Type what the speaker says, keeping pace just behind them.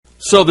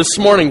So this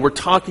morning we're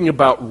talking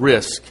about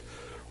risk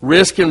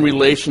in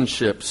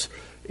relationships.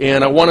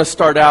 And I want to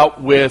start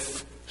out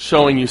with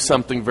showing you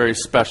something very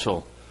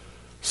special.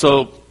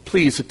 So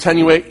please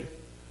attenuate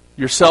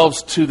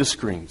yourselves to the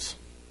screens.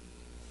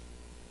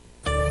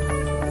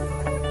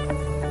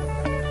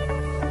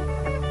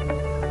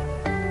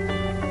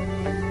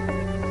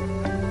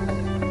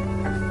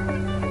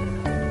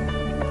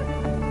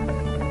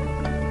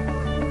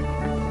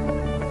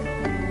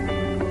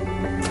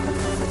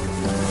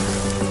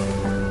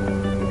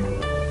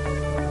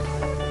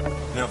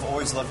 I've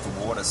always loved the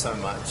water so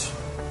much.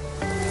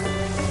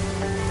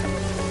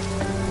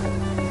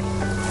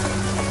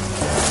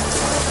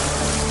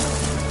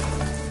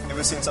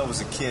 Ever since I was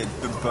a kid,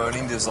 the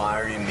burning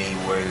desire in me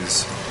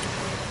was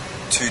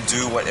to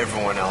do what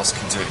everyone else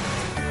can do.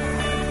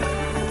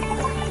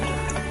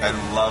 I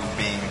love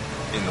being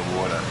in the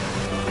water.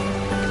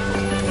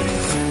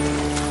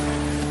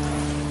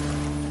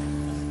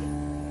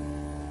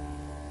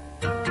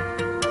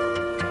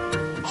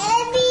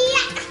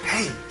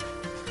 Hey,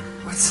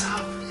 what's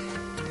up?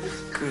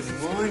 Good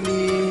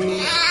morning.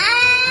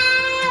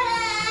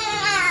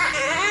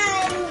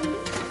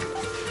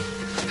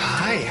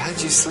 Hi,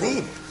 how'd you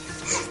sleep?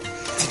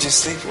 Did you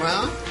sleep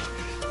well?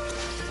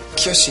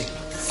 Kyoshi.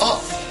 Oh.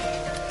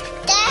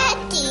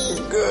 Daddy.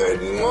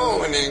 Good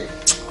morning.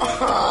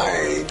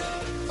 Hi.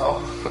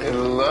 Oh, I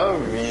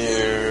love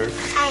you.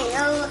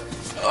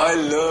 I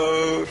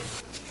love.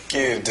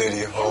 Give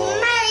Daddy a hug.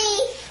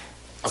 Mommy.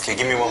 Okay,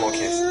 give me one more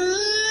kiss. Mommy.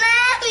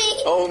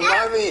 Oh,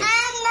 Mommy. Mommy.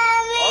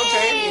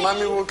 Okay,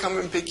 Mommy will come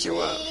and pick you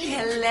up.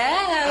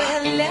 Hello.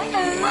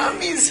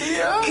 Mommy's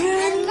here.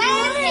 Good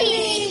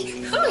Mommy.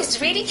 Who is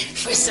ready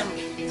for some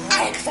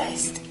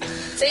breakfast?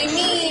 Say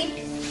me.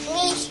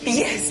 Me.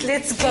 Yes,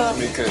 let's go.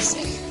 Because.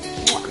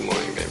 Good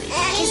morning, baby.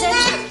 He's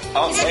actually...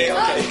 Okay. Is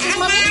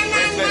Mommy?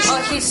 Breakfast.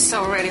 Oh, he's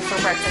so ready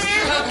for breakfast.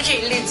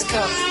 Okay, let's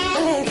go.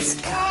 Let's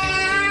go.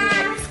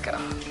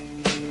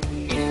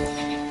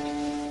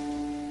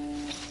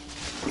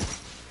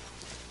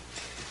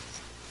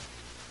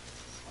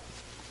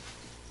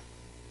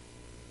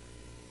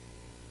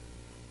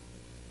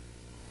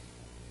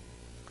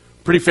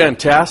 Pretty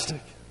fantastic.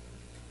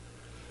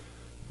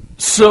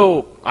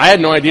 So, I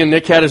had no idea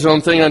Nick had his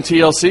own thing on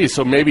TLC,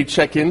 so maybe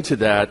check into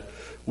that.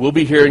 We'll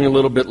be hearing a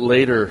little bit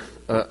later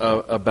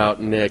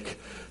about Nick.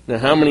 Now,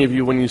 how many of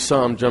you, when you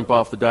saw him jump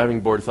off the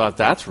diving board, thought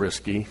that's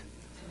risky?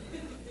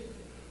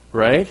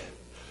 Right?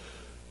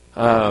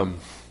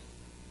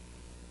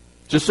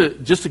 Just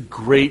a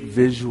great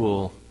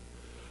visual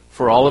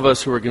for all of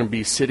us who are going to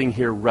be sitting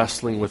here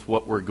wrestling with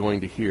what we're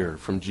going to hear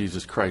from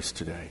Jesus Christ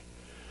today.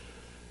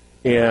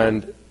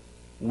 And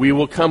we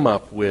will come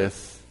up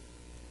with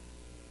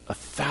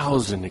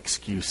 1,000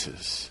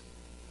 excuses.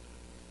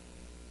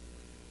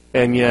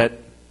 And yet,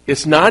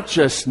 it's not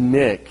just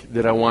Nick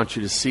that I want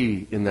you to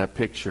see in that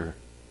picture.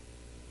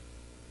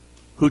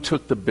 Who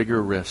took the bigger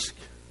risk?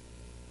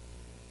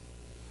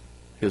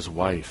 His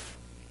wife.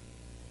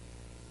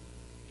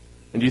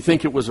 And do you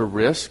think it was a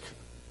risk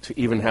to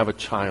even have a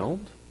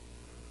child?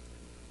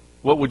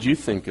 What would you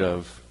think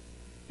of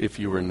if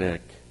you were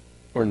Nick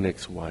or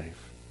Nick's wife?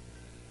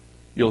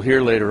 You'll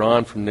hear later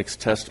on from Nick's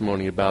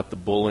testimony about the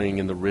bullying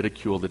and the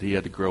ridicule that he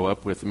had to grow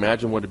up with.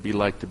 Imagine what it'd be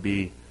like to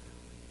be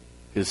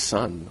his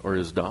son or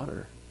his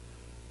daughter.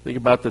 Think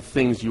about the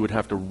things you would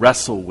have to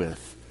wrestle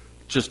with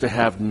just to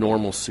have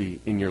normalcy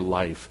in your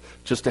life,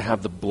 just to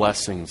have the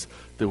blessings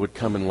that would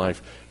come in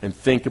life. And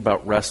think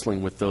about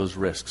wrestling with those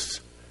risks.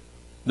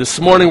 This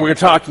morning we're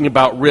talking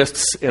about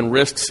risks and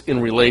risks in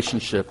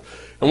relationship.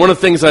 And one of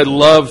the things I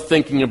love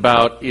thinking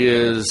about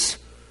is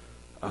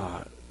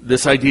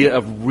this idea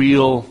of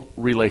real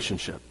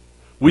relationship.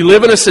 We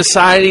live in a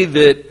society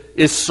that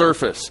is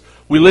surface.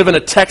 We live in a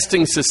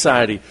texting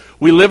society.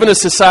 We live in a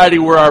society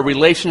where our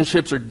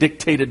relationships are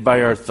dictated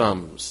by our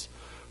thumbs,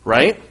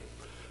 right?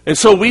 And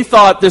so we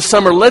thought this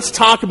summer, let's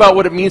talk about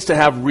what it means to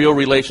have real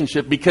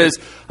relationship, because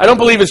I don't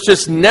believe it's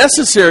just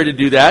necessary to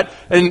do that.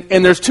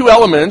 And there's two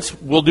elements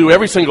we'll do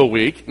every single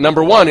week.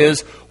 Number one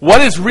is, what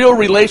is real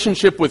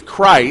relationship with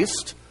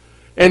Christ?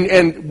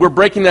 And we're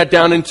breaking that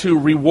down into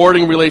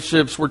rewarding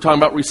relationships. We're talking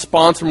about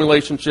response in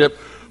relationship.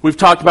 We've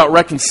talked about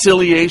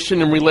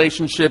reconciliation in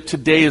relationship.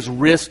 Today is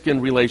risk in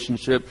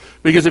relationship.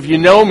 Because if you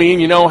know me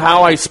and you know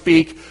how I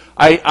speak,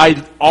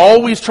 I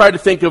always try to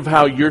think of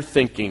how you're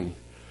thinking.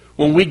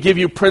 When we give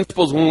you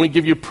principles, when we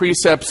give you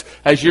precepts,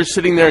 as you're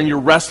sitting there and you're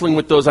wrestling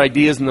with those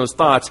ideas and those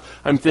thoughts,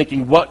 I'm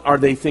thinking, what are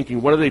they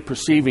thinking? What are they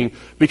perceiving?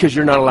 Because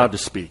you're not allowed to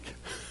speak.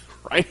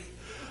 Right?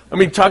 I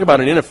mean, talk about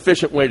an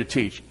inefficient way to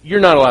teach. You're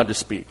not allowed to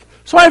speak.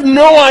 So I have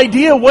no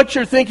idea what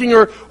you're thinking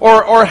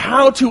or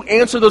how to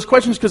answer those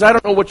questions, because I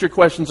don't know what your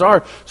questions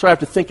are. So I have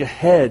to think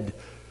ahead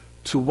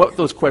to what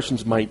those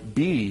questions might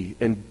be,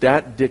 and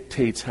that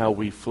dictates how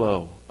we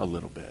flow a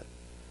little bit.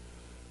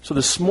 So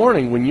this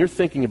morning, when you're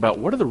thinking about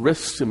what are the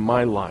risks in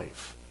my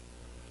life,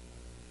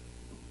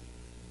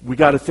 we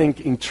got to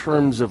think in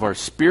terms of our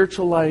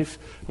spiritual life,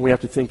 and we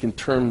have to think in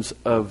terms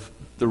of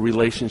the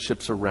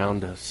relationships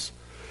around us.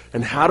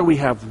 And how do we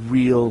have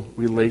real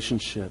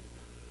relationship?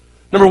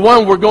 Number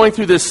one, we're going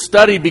through this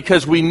study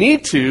because we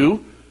need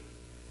to,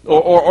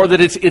 or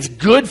that it's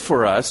good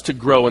for us to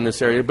grow in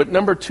this area. But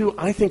number two,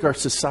 I think our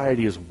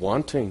society is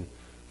wanting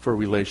for a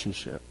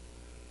relationship.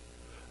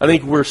 I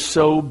think we're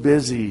so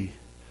busy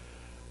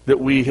that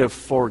we have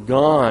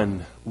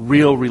foregone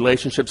real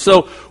relationships.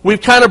 So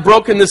we've kind of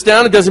broken this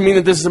down. It doesn't mean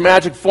that this is a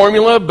magic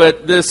formula,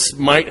 but this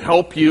might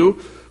help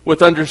you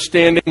with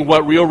understanding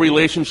what real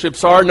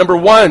relationships are. Number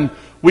one,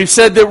 we've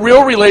said that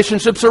real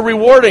relationships are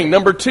rewarding.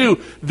 Number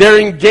two, they're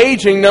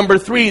engaging. Number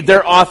three,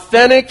 they're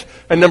authentic.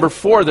 And number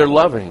four, they're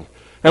loving.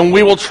 And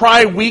we will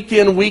try week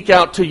in, week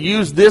out to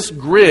use this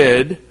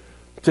grid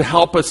to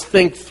help us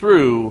think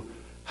through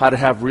how to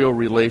have real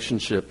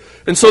relationship.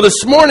 And so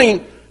this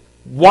morning,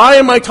 why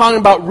am I talking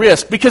about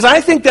risk? Because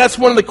I think that's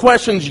one of the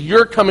questions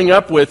you're coming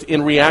up with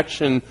in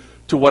reaction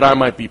to what I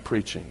might be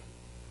preaching.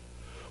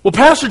 Well,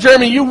 Pastor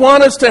Jeremy, you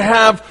want us to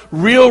have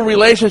real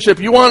relationship.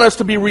 You want us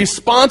to be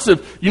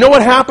responsive. You know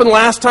what happened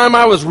last time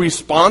I was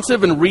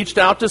responsive and reached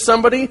out to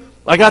somebody?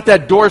 I got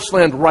that door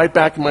slammed right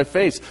back in my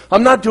face.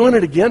 I'm not doing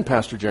it again,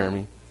 Pastor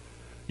Jeremy.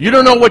 You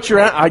don't know what you're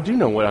at. I do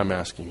know what I'm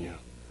asking you.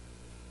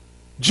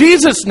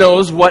 Jesus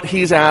knows what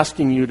he's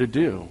asking you to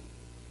do.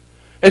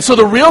 And so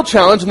the real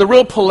challenge and the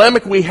real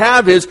polemic we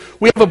have is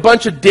we have a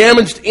bunch of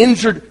damaged,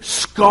 injured,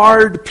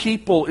 scarred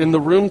people in the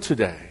room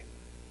today.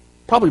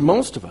 Probably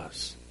most of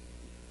us.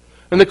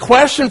 And the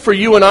question for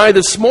you and I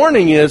this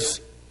morning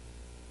is,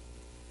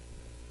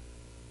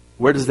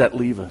 where does that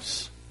leave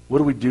us? What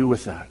do we do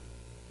with that?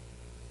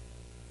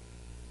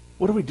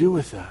 What do we do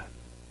with that?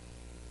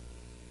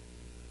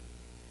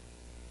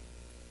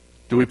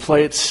 Do we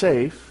play it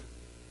safe,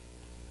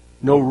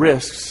 no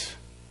risks,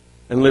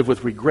 and live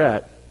with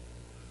regret?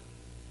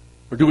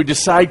 Or do we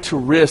decide to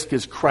risk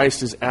as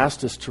Christ has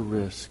asked us to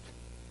risk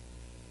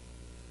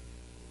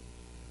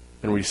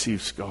and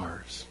receive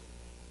scars?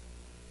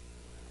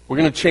 We're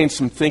going to change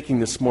some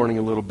thinking this morning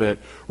a little bit.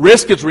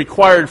 Risk is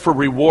required for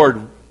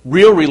reward.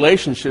 Real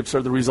relationships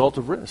are the result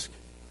of risk.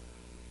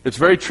 It's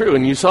very true,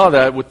 and you saw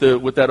that with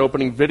that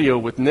opening video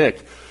with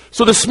Nick.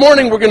 So this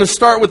morning we're going to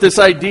start with this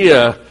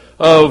idea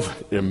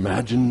of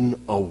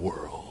imagine a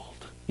world.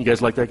 You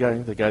guys like that guy?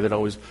 The guy that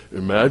always,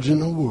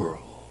 imagine a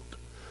world.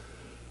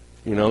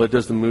 You know, that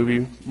does the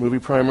movie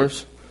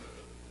primers.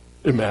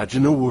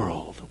 Imagine a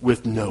world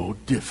with no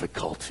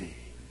difficulty.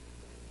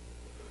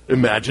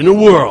 Imagine a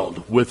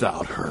world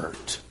without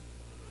hurt.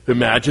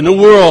 Imagine a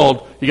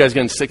world... You guys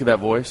getting sick of that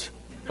voice?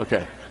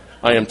 Okay,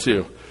 I am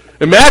too.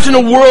 Imagine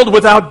a world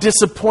without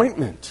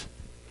disappointment.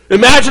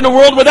 Imagine a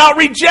world without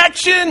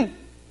rejection.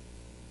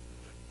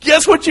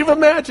 Guess what you've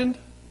imagined?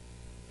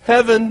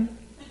 Heaven.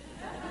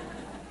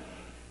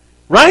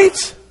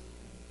 Right?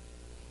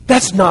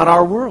 That's not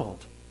our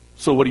world.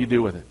 So what do you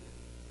do with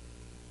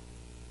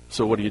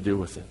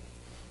it?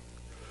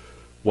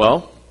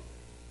 Well,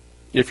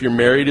 if you're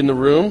married in the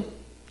room,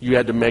 you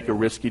had to make a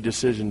risky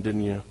decision,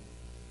 didn't you?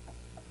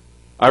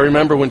 I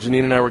remember when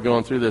Janine and I were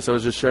going through this, I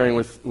was just sharing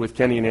with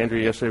Kenny and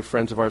Andrea yesterday,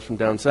 friends of ours from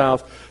down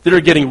south, that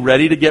are getting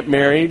ready to get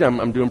married.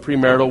 I'm doing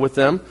premarital with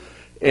them.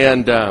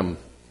 And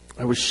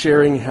I was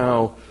sharing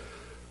how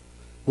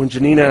when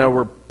Janine and I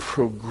were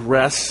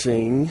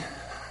progressing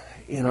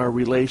in our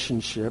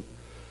relationship,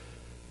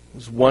 it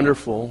was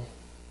wonderful.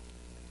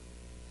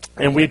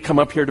 And we had come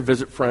up here to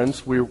visit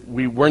friends.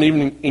 We weren't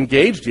even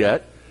engaged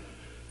yet.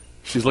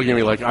 She's looking at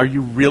me like, are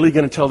you really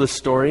going to tell this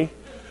story?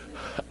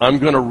 I'm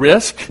going to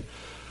risk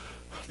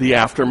the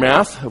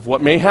aftermath of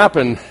what may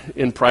happen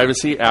in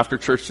privacy after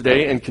church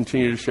today and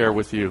continue to share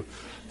with you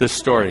this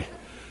story.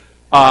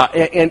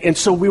 And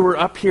so we were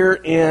up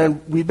here,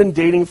 and we've been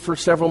dating for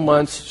several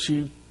months.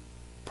 She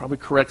probably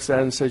corrects that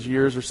and says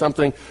years or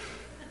something.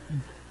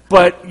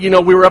 But, you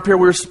know, we were up here,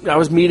 I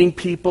was meeting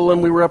people,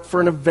 and we were up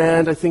for an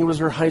event. I think it was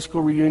her high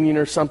school reunion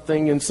or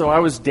something, and so I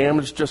was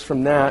damaged just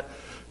from that.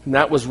 And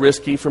that was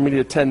risky for me to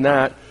attend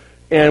that.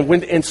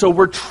 And so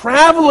we're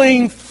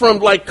traveling from,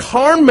 like,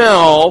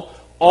 Carmel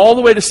all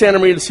the way to Santa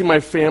Maria to see my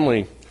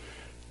family.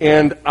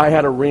 And I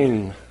had a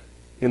ring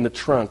in the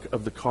trunk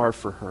of the car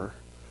for her.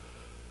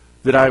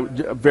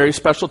 A very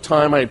special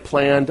time I had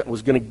planned. I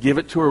was going to give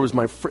it to her.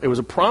 It was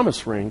a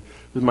promise ring.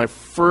 It was my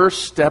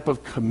first step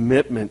of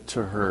commitment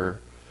to her.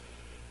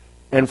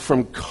 And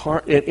so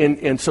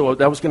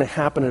that was going to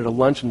happen at a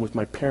luncheon with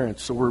my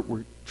parents. So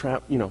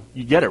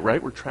you get it,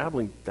 right? We're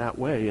traveling that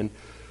way, and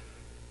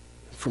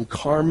from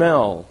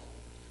Carmel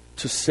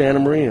to Santa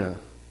Maria,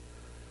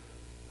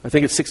 I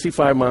think it's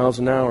 65 miles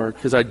an hour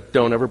because I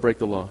don't ever break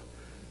the law.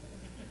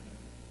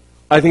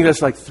 I think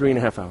that's like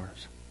 3.5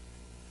 hours.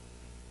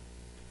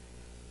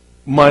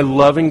 My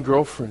loving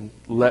girlfriend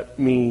let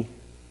me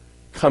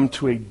come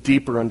to a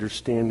deeper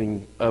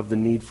understanding of the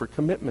need for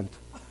commitment.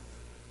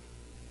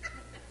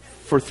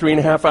 For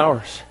 3.5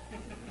 hours.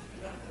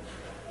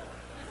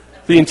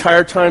 The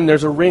entire time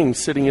there's a ring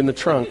sitting in the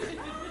trunk.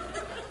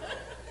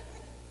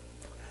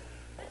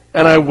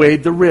 And I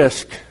weighed the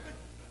risk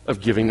of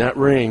giving that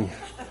ring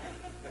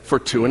for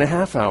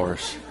 2.5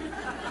 hours.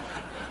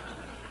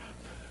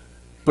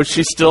 But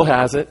she still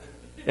has it,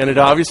 and it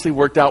obviously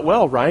worked out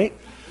well, right?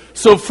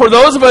 So for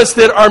those of us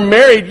that are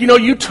married,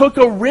 you took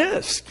a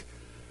risk.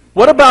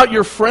 What about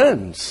your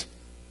friends?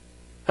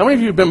 How many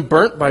of you have been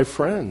burnt by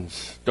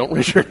friends? Don't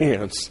raise your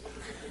hands.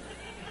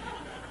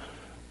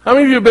 How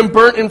many of you have been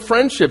burnt in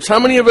friendships? How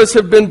many of us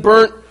have been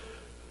burnt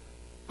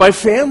by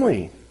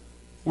family?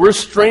 We're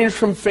estranged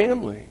from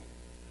family.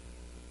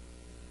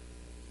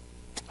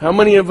 How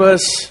many of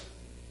us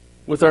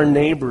with our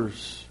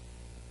neighbors,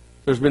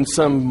 there's been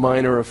some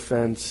minor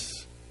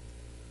offense?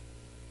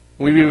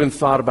 We've even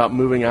thought about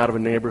moving out of a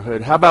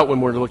neighborhood. How about when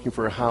we're looking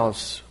for a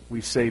house,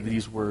 we say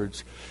these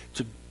words,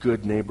 it's a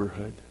good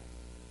neighborhood,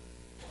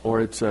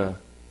 or it's a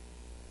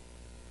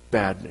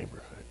bad neighborhood.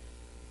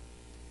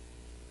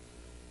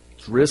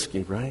 It's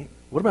risky, right?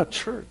 What about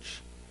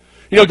church?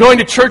 Going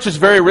to church is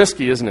very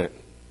risky, isn't it?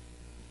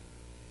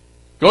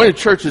 Going to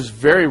church is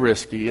very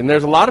risky, and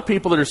there's a lot of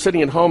people that are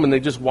sitting at home and they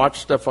just watch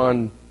stuff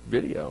on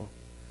video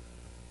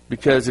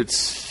because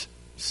it's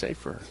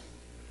safer.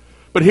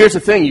 But here's the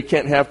thing, you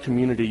can't have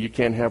community, you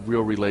can't have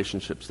real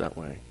relationships that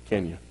way,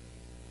 can you?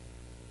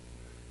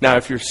 Now,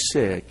 if you're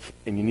sick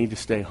and you need to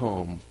stay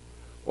home,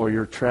 or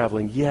you're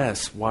traveling,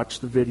 yes, watch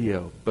the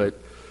video, but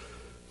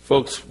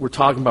folks, we're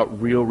talking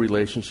about real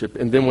relationship,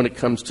 and then when it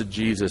comes to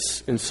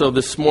Jesus. And so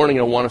this morning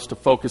I want us to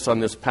focus on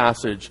this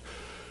passage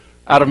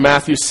out of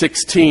Matthew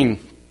 16.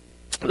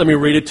 Let me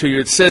read it to you.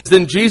 It says,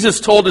 "Then Jesus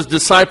told his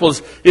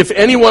disciples, 'If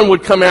anyone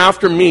would come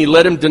after me,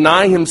 let him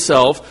deny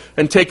himself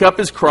and take up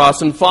his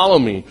cross and follow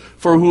me.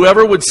 For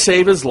whoever would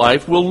save his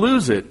life will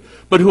lose it.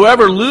 But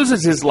whoever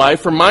loses his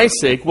life for my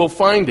sake will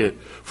find it.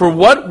 For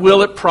what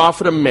will it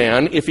profit a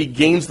man if he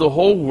gains the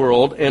whole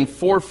world and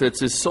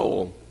forfeits his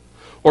soul?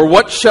 Or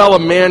what shall a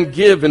man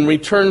give in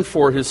return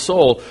for his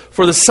soul?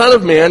 For the Son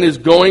of Man is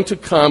going to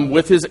come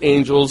with his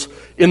angels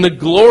in the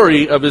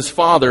glory of his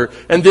Father,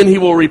 and then he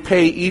will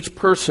repay each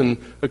person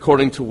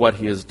according to what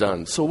he has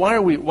done.'" So why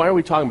are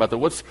we talking about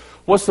that?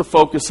 What's the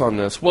focus on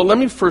this? Well, let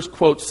me first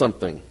quote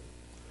something.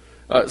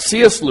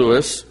 C.S.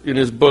 Lewis, in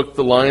his book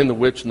The Lion, the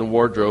Witch, and the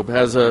Wardrobe,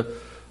 has a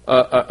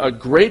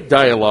great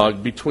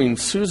dialogue between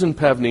Susan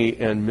Pevney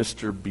and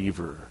Mr.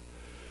 Beaver.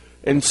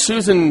 And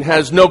Susan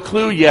has no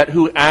clue yet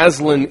who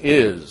Aslan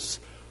is.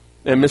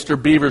 And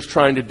Mr. Beaver's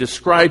trying to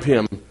describe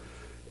him.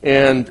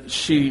 And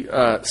she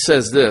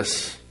says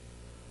this,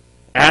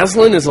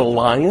 "Aslan is a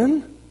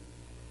lion?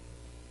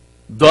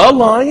 The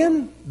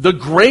lion? The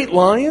great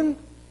lion?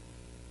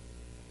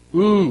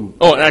 Ooh."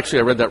 Oh, actually,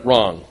 I read that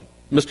wrong.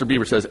 Mr.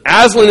 Beaver says,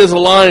 "Aslan is a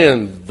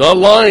lion,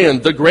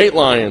 the great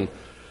lion."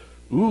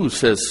 "Ooh,"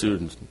 says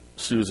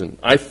Susan.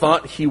 "I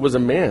thought he was a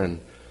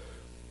man.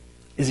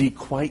 Is he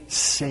quite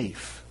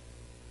safe?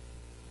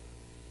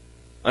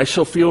 I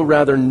shall feel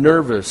rather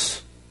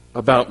nervous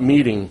about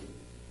meeting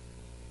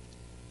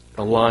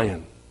a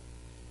lion."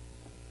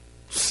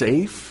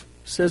 "Safe?"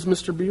 says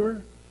Mr.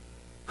 Beaver.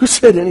 "Who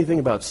said anything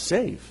about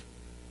safe?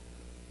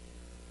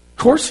 Of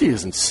course he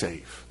isn't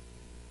safe.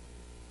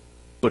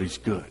 But he's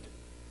good.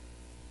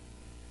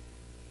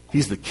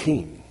 He's the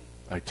king,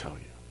 I tell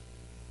you."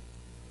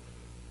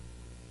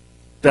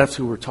 That's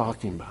who we're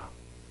talking about.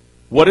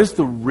 What is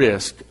the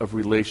risk of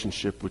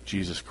relationship with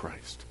Jesus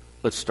Christ?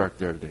 Let's start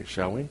there today,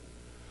 shall we?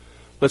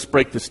 Let's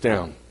break this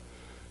down.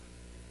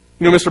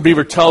 Mr.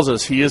 Beaver tells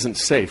us he isn't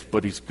safe,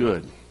 but he's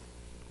good,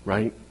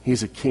 right?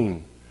 He's a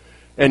king.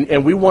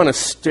 And we want to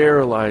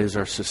sterilize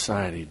our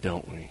society,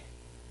 don't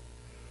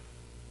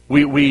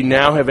we? We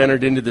now have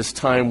entered into this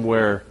time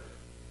where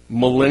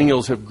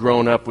millennials have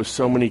grown up with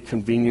so many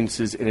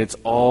conveniences, and it's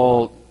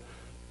all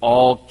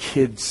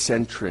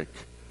kid-centric.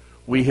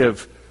 We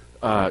have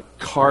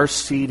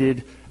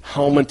car-seated,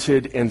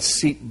 helmeted, and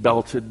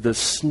seat-belted the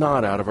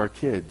snot out of our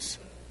kids.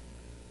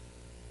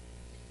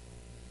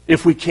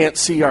 If we can't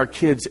see our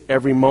kids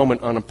every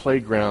moment on a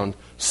playground,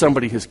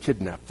 somebody has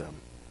kidnapped them.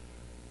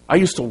 I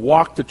used to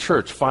walk to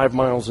church 5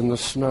 miles in the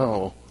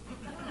snow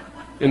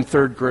in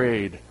 3rd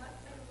grade.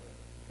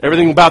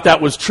 Everything about that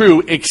was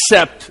true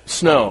except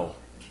snow.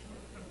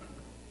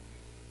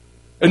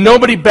 And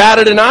nobody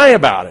batted an eye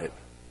about it.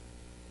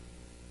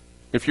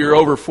 If you're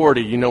over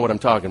 40, you know what I'm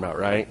talking about,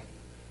 right?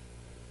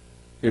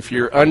 If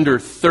you're under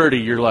 30,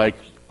 you're like,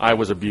 I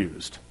was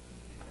abused.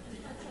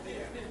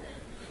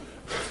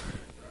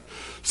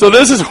 So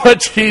this is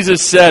what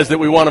Jesus says that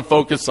we want to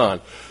focus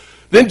on.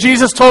 Then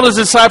Jesus told his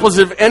disciples,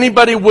 if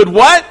anybody would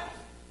what?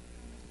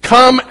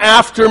 Come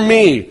after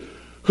me.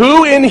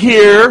 Who in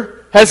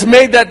here has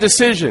made that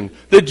decision?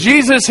 That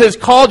Jesus has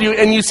called you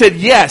and you said,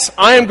 yes,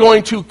 I am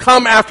going to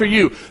come after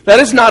you. That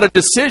is not a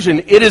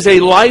decision. It is a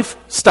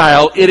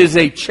lifestyle. It is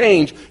a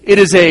change. It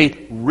is a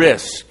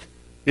risk.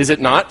 Is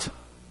it not?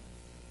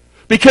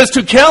 Because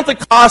to count the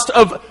cost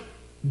of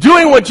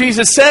doing what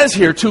Jesus says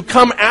here, to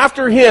come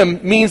after him,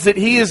 means that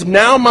he is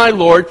now my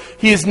Lord.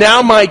 He is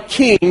now my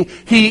King.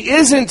 He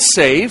isn't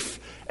safe,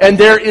 and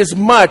there is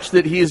much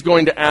that he is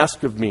going to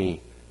ask of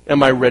me.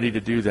 Am I ready to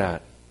do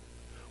that?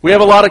 We have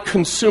a lot of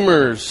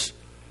consumers,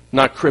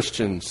 not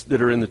Christians,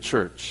 that are in the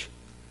church.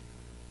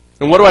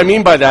 And what do I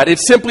mean by that?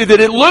 It's simply that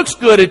it looks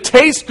good, it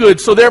tastes good,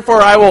 so therefore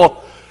I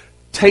will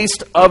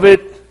taste of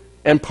it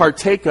and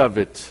partake of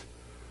it.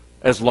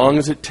 As long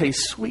as it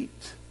tastes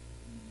sweet,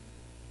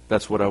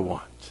 that's what I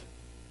want.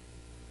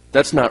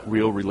 That's not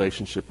real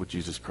relationship with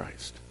Jesus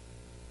Christ.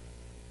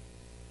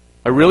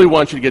 I really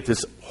want you to get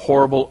this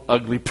horrible,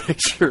 ugly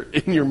picture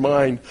in your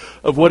mind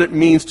of what it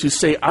means to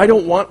say, I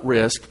don't want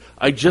risk,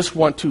 I just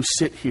want to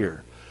sit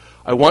here.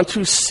 I want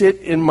to sit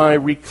in my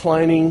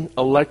reclining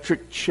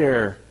electric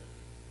chair,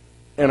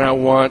 and I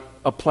want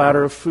a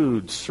platter of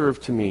food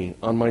served to me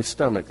on my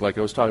stomach, like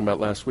I was talking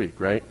about last week,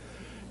 right?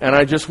 And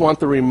I just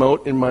want the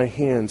remote in my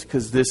hands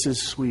because this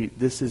is sweet,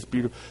 this is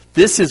beautiful.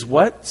 This is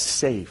what?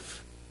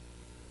 Safe.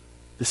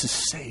 This is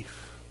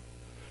safe.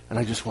 And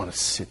I just want to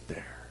sit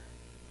there.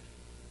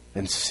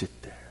 And sit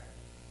there.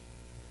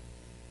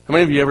 How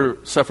many of you ever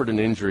suffered an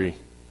injury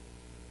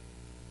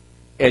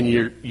and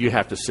you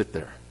have to sit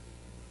there,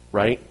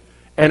 right?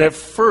 And at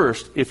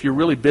first, if you're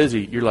really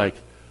busy, you're like,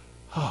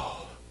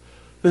 oh,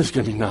 this is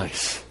going to be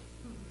nice.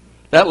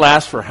 That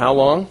lasts for how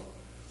long?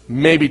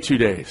 Maybe 2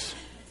 days.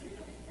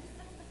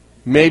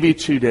 Maybe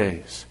 2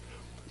 days.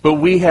 But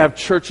we have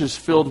churches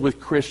filled with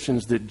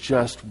Christians that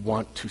just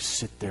want to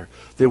sit there.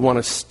 They want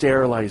to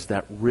sterilize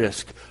that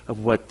risk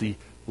of what the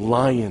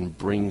lion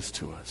brings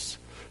to us.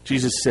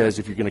 Jesus says,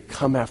 if you're going to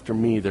come after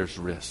me, there's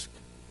risk.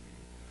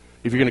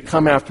 If you're going to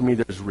come after me,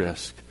 there's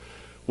risk.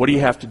 What do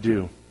you have to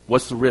do?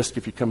 What's the risk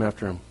if you come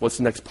after him? What's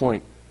the next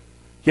point?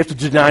 You have to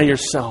deny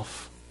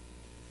yourself.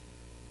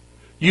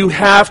 You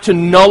have to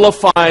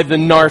nullify the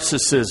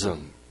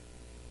narcissism.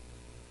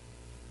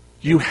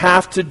 You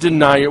have to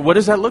deny it. What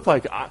does that look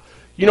like?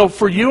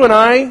 For you and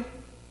I,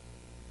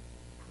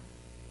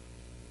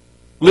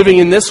 living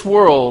in this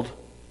world,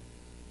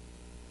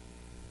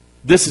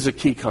 this is a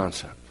key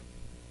concept.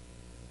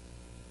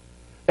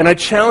 And I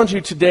challenge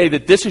you today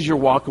that this is your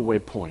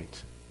walkaway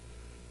point.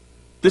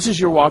 This is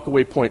your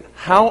walkaway point.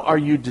 How are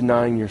you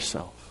denying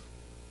yourself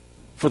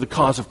for the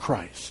cause of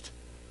Christ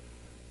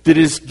that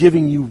is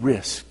giving you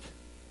risk?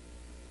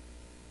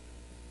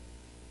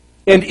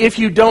 And if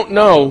you don't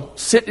know,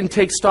 sit and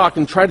take stock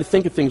and try to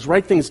think of things,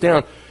 write things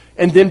down,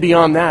 and then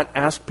beyond that,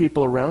 ask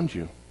people around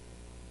you.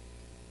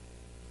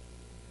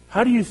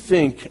 How do you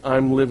think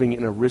I'm living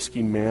in a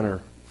risky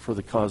manner for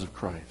the cause of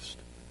Christ?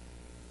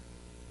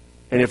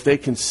 And if they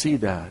can see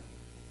that,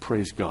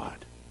 praise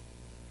God.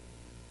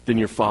 Then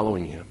you're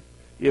following him.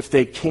 If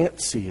they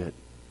can't see it,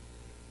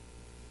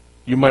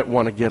 you might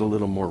want to get a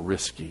little more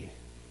risky.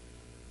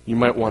 You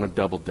might want to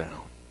double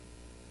down.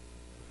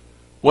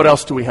 What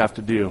else do we have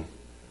to do?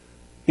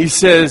 He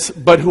says,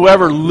 but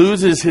whoever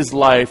loses his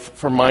life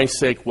for my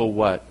sake will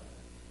what?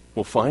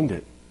 Will find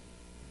it.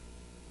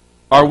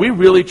 Are we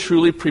really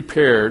truly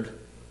prepared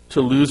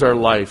to lose our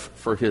life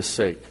for his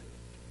sake?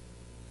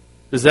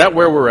 Is that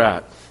where we're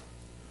at?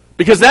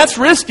 Because that's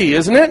risky,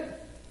 isn't it?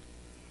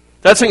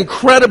 That's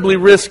incredibly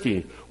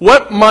risky.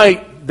 What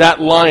might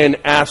that lion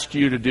ask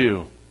you to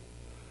do?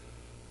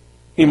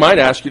 He might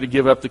ask you to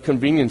give up the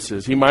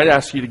conveniences. He might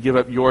ask you to give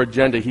up your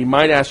agenda. He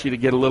might ask you to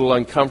get a little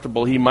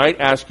uncomfortable. He might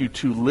ask you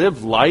to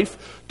live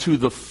life to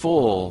the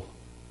full,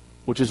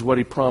 which is what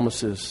he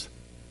promises.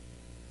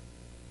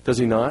 Does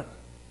he not?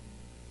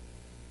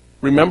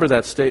 Remember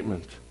that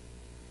statement.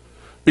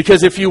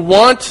 Because if you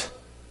want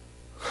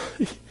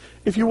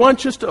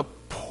just a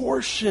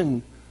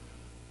portion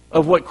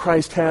of what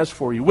Christ has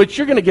for you, which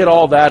you're going to get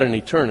all that in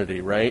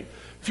eternity, right?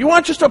 If you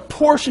want just a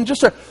portion,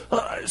 just a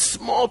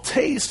small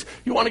taste,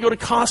 you want to go to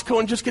Costco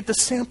and just get the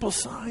sample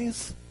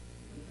size.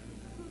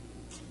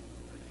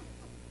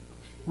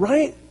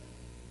 Right?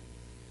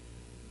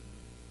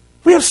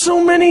 We have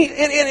so many,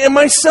 and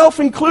myself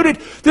included,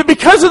 that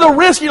because of the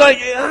risk, you're like,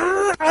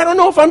 I don't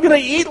know if I'm going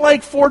to eat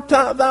like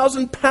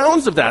 4,000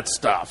 pounds of that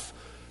stuff.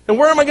 And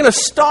where am I going to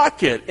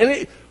stock it?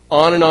 And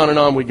on and on and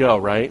on we go,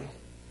 right?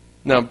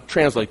 Now,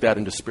 translate that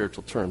into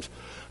spiritual terms.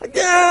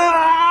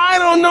 I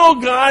don't know,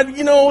 God.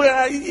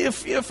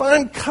 If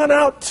I'm cut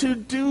out to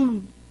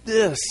do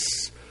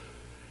this.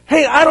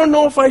 Hey, I don't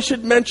know if I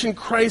should mention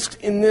Christ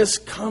in this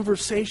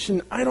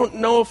conversation. I don't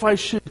know if I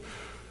should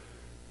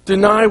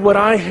deny what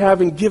I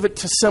have and give it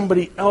to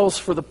somebody else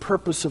for the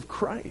purpose of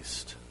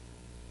Christ.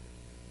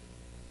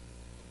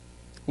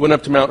 Went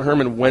up to Mount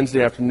Hermon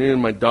Wednesday afternoon.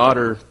 My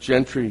daughter,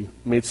 Gentry,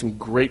 made some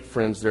great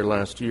friends there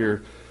last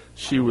year.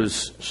 She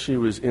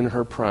was in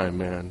her prime,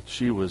 man.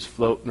 She was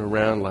floating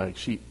around like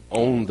she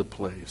owned the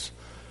place.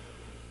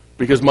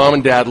 Because mom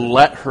and dad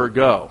let her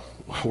go.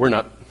 We're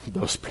not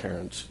those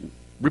parents.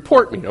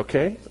 Report me,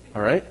 okay?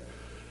 All right?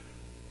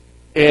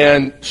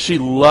 And she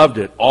loved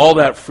it. All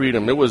that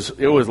freedom. It was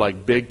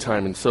like big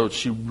time. And so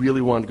she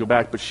really wanted to go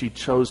back, but she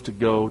chose to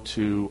go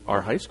to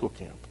our high school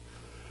camp.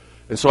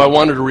 And so I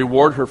wanted to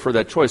reward her for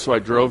that choice. So I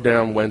drove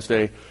down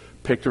Wednesday,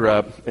 picked her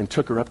up, and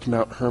took her up to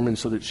Mount Hermon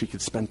so that she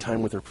could spend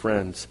time with her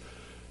friends.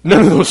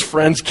 None of those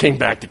friends came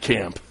back to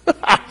camp.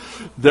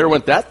 There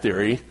went that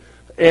theory.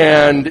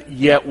 And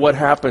yet what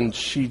happened,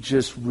 she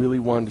just really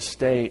wanted to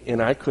stay,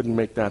 and I couldn't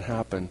make that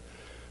happen.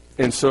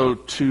 And so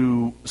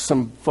to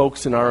some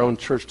folks in our own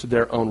church, to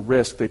their own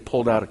risk, they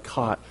pulled out a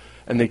cot,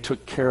 and they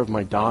took care of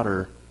my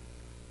daughter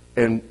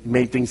and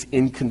made things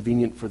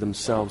inconvenient for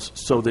themselves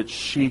so that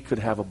she could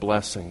have a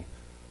blessing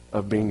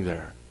of being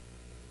there.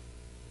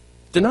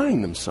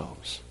 Denying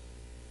themselves.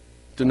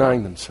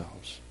 Denying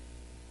themselves.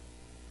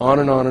 On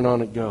and on and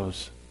on it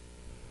goes.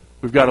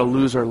 We've got to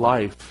lose our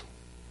life.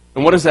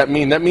 And what does that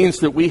mean? That means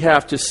that we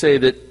have to say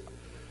that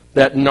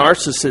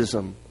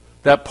narcissism,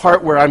 that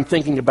part where I'm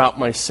thinking about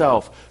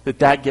myself,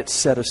 that gets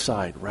set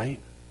aside, right?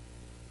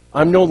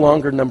 I'm no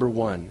longer number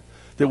one.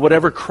 That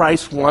whatever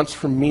Christ wants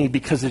from me,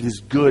 because it is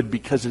good,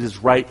 because it is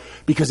right,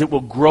 because it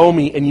will grow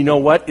me, and you know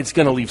what? It's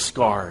going to leave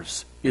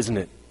scars, isn't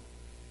it?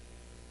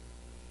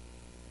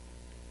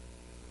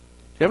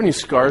 Do you have any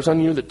scars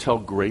on you that tell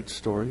great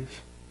stories?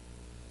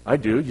 I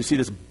do. You see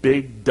this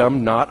big,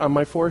 dumb knot on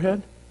my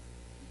forehead?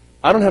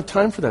 I don't have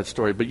time for that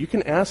story, but you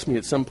can ask me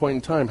at some point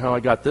in time how I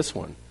got this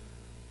one.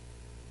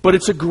 But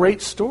it's a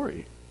great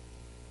story.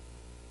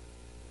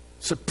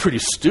 It's pretty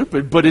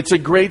stupid, but it's a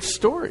great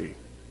story.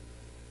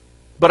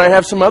 But I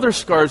have some other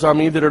scars on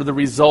me that are the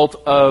result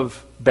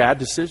of bad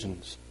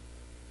decisions.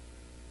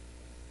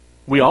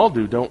 We all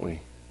do, don't we?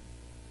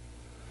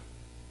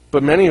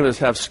 But many of us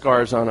have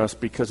scars on us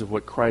because of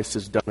what Christ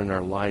has done in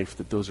our life,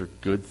 that those are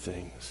good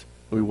things.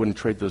 We wouldn't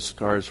trade those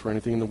scars for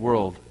anything in the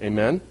world.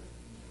 Amen?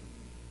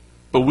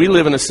 But we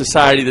live in a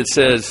society that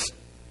says,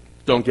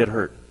 don't get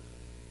hurt.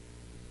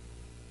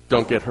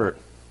 Don't get hurt.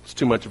 It's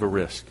too much of a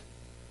risk.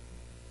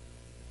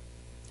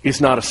 He's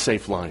not a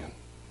safe lion.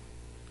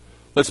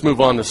 Let's move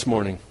on this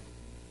morning.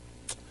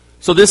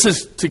 So this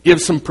is to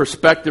give some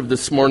perspective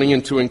this morning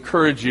and to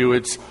encourage you.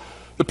 It's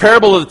the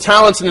parable of the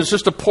talents, and it's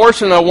just a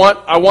portion. I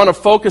want to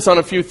focus on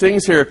a few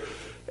things here.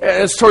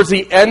 As towards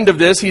the end of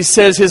this, he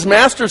says, his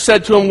master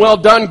said to him, well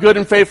done, good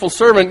and faithful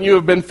servant. You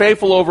have been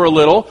faithful over a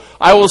little.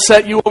 I will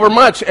set you over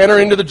much. Enter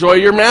into the joy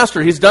of your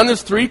master. He's done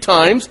this 3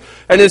 times,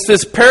 and it's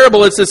this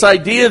parable. It's this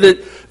idea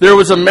that there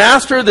was a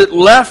master that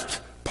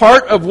left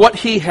part of what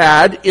he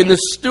had in the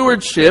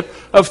stewardship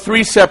of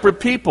 3 separate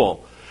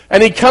people.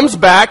 And he comes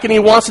back and he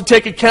wants to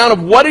take account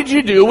of, what did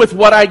you do with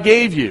what I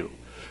gave you?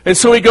 And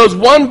so he goes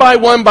one by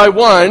one by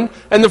one,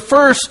 and the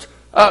first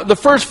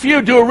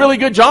few do a really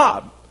good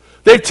job.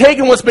 They've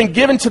taken what's been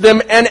given to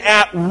them, and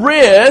at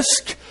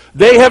risk,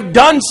 they have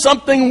done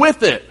something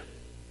with it.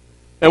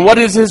 And what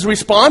is his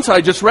response?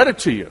 I just read it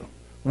to you.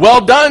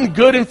 Well done,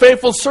 good and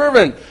faithful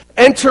servant.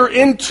 Enter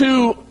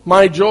into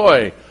my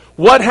joy.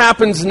 What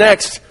happens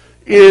next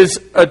is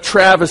a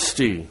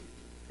travesty.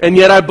 And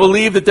yet I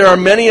believe that there are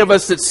many of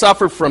us that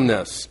suffer from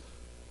this.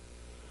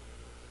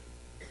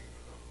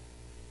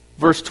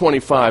 Verse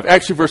 25,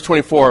 actually verse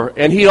 24.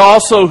 And he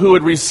also who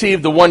had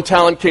received the 1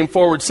 talent came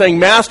forward, saying,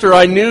 Master,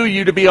 I knew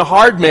you to be a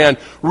hard man,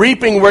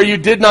 reaping where you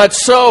did not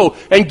sow,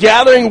 and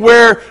gathering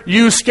where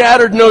you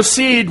scattered no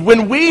seed.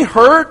 When we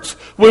hurt,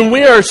 when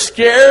we are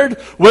scared,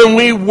 when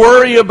we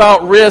worry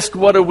about risk,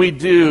 what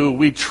do?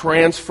 We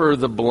transfer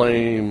the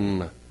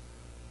blame.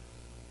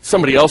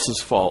 Somebody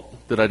else's fault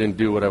that I didn't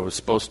do what I was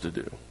supposed to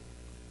do.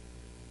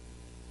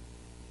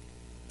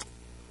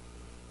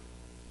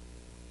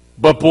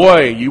 But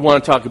boy, you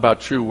want to talk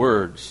about true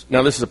words.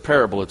 Now this is a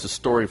parable. It's a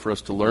story for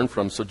us to learn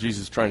from. So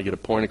Jesus is trying to get a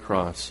point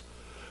across.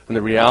 And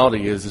the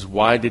reality is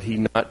why did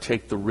he not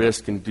take the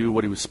risk and do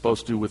what he was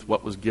supposed to do with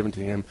what was given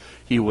to him?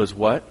 He was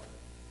what?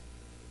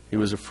 He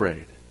was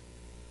afraid.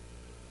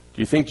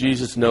 Do you think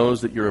Jesus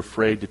knows that you're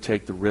afraid to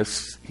take the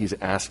risks he's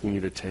asking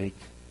you to take?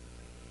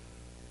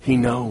 He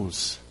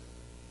knows.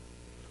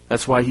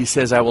 That's why he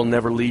says, I will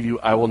never leave you.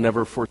 I will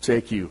never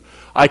forsake you.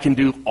 I can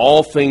do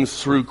all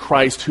things through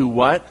Christ who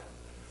what?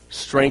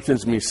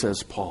 Strengthens me,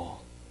 says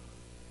Paul.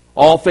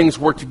 All things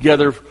work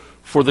together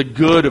for the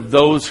good of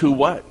those who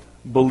what?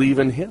 Believe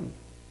in him.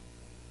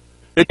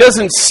 It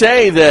doesn't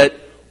say that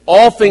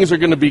all things are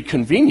going to be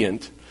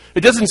convenient.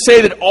 It doesn't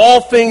say that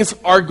all things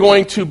are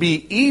going to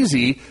be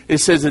easy. It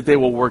says that they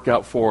will work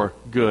out for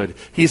good.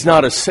 He's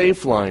not a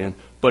safe lion,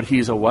 but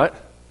he's a what?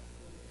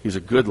 He's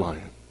a good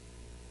lion.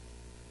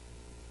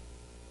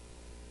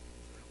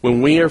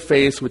 When we are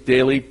faced with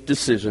daily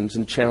decisions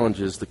and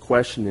challenges, the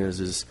question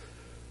is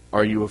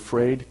are you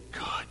afraid?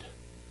 Good.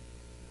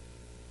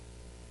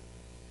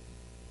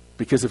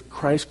 Because if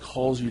Christ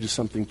calls you to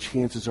something,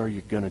 chances are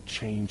you're going to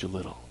change a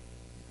little.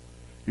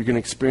 You're going to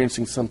experience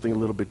something a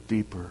little bit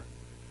deeper.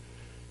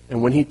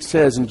 And when he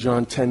says in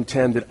John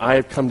 10:10 that I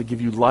have come to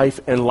give you life,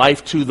 and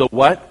life to the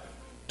what?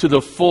 To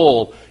the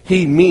full,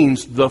 he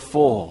means the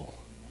full.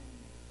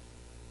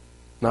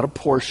 Not a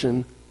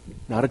portion,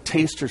 not a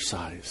taster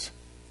size,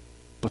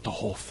 but the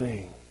whole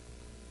thing.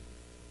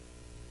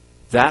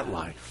 That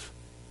life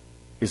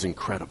is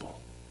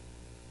incredible.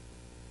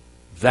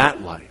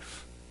 That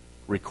life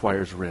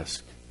requires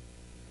risk.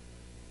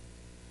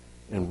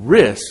 And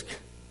risk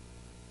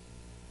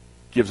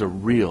gives a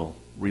real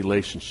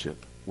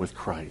relationship with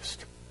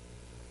Christ.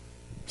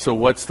 So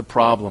what's the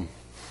problem?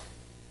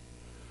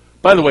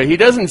 By the way, he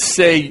doesn't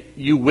say,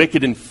 you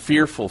wicked and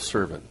fearful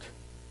servant,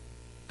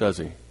 does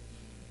he?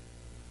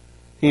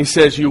 He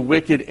says, you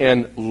wicked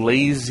and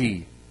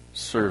lazy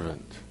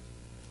servant.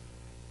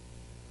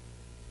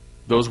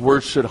 Those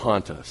words should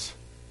haunt us.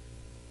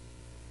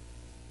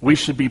 We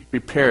should be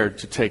prepared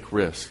to take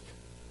risk.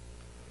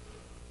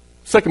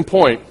 Second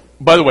point,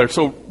 By the way,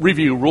 so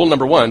review, rule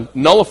number 1,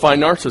 nullify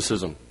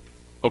narcissism.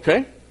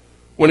 Okay?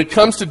 When it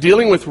comes to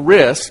dealing with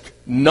risk,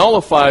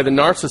 nullify the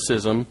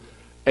narcissism,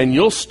 and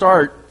you'll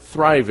start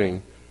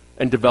thriving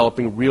and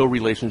developing real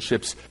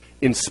relationships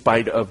in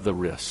spite of the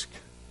risk.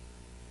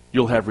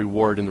 You'll have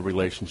reward in the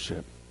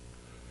relationship.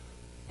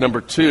 Number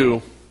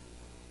 2,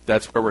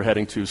 that's where we're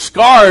heading to.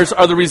 Scars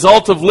are the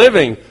result of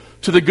living,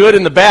 to the good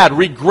and the bad.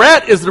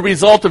 Regret is the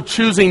result of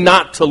choosing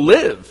not to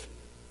live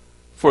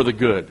for the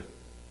good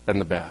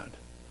and the bad.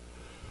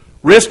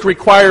 Risk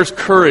requires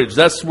courage.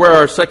 That's where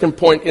our second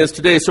point is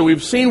today. So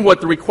we've seen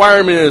what the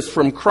requirement is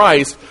from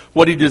Christ,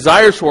 what He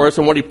desires for us,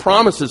 and what He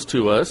promises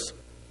to us.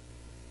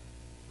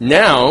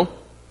 Now,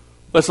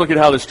 let's look at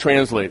how this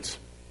translates.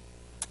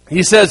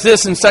 He says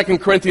this in 2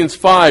 Corinthians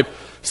 5,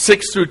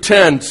 6 through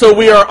 10. So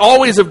we are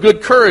always of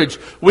good courage.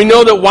 We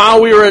know that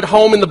while we are at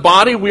home in the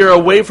body, we are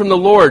away from the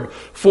Lord.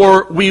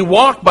 For we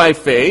walk by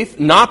faith,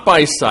 not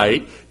by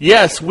sight.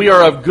 Yes, we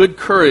are of good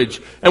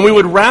courage. And we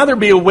would rather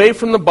be away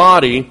from the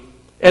body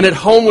and at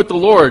home with the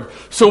Lord.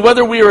 So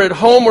whether we are at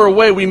home or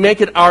away, we make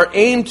it our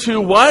aim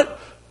to what?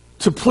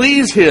 To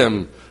please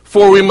Him.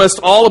 For we must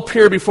all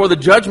appear before the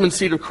judgment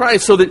seat of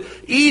Christ, so that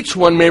each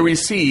one may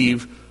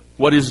receive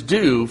what is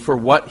due for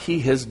what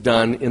he has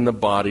done in the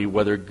body,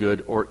 whether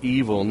good or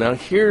evil. Now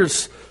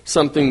here's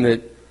something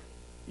that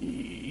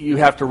you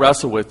have to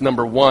wrestle with.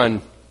 Number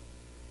 1,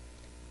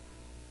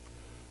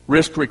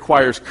 risk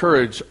requires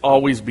courage.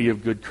 Always be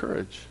of good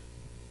courage.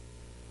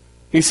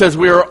 He says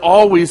we are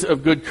always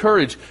of good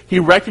courage. He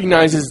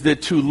recognizes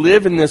that to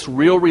live in this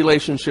real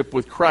relationship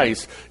with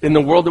Christ, in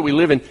the world that we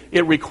live in,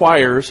 it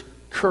requires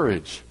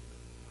courage.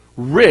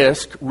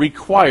 Risk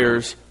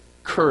requires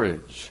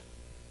courage.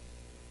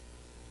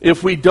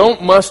 If we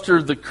don't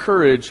muster the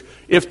courage,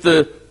 if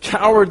the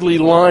cowardly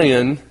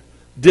lion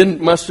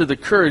didn't muster the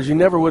courage, he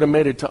never would have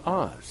made it to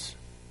Oz.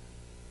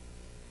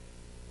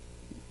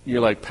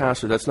 You're like,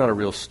 Pastor, that's not a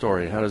real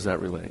story. How does that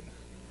relate?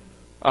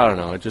 I don't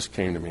know. It just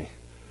came to me.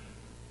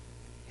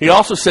 He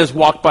also says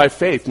walk by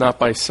faith, not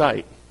by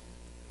sight.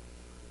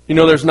 You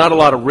know, there's not a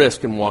lot of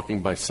risk in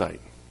walking by sight,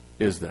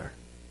 is there?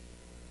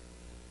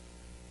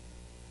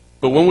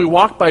 But when we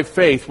walk by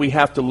faith, we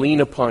have to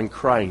lean upon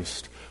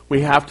Christ.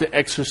 We have to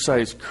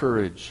exercise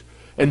courage.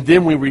 And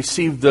then we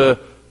receive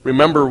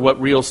remember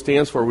what real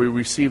stands for, we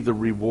receive the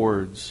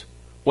rewards.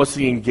 What's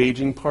the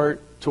engaging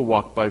part? To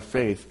walk by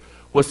faith.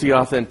 What's the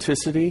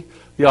authenticity?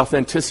 The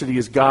authenticity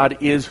is God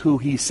is who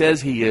He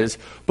says He is,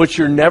 but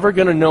you're never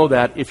going to know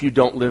that if you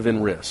don't live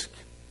in risk.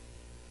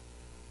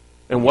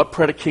 And what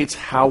predicates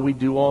how we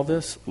do all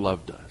this?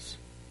 Love does.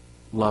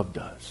 Love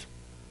does.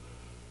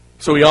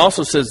 So he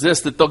also says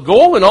this, that the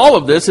goal in all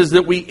of this is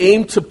that we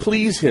aim to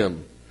please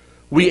Him.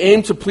 We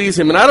aim to please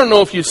Him. And I don't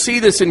know if you see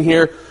this in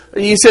here.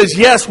 He says,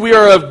 yes, we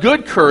are of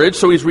good courage.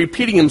 So he's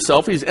repeating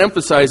himself. He's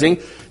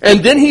emphasizing.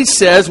 And then he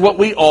says what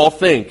we all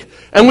think.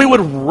 And we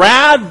would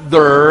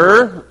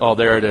rather... Oh,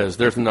 there it is.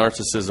 There's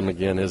narcissism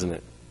again, isn't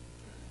it?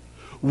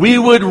 We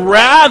would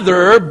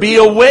rather be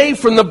away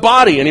from the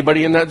body.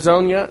 Anybody in that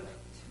zone yet?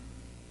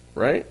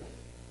 Right?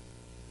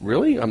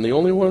 Really? I'm the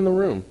only one in the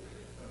room.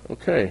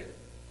 Okay.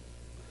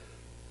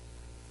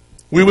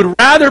 We would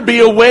rather be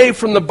away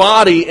from the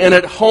body and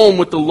at home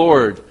with the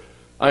Lord.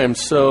 I am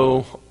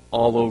so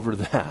all over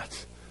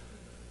that.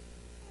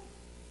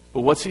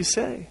 But what's he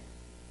say?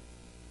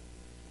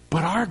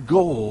 But our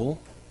goal,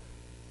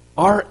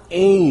 our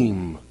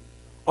aim,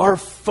 our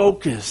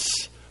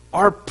focus,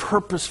 our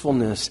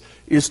purposefulness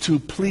is to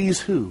please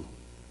who?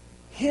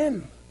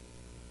 Him.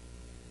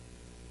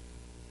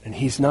 And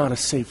He's not a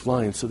safe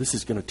lion, so this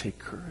is going to take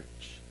courage.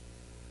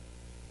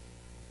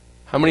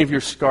 How many of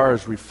your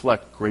scars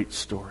reflect great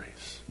stories?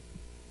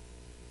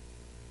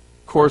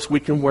 Of course, we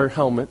can wear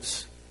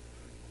helmets.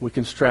 We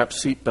can strap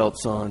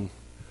seatbelts on.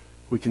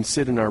 We can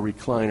sit in our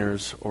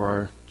recliners or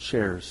our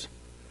chairs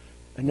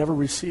and never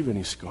receive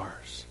any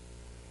scars.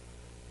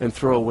 And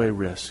throw away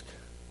risk.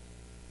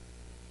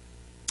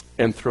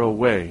 And throw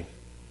away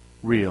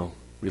real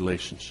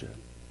relationship.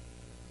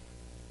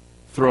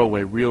 Throw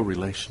away real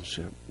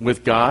relationship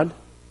with God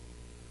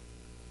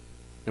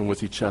and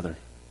with each other.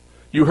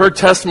 You heard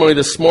testimony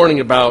this morning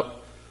about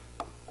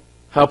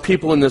how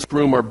people in this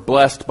room are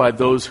blessed by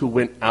those who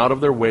went out of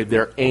their way.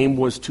 Their aim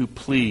was to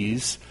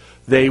please.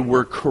 They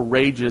were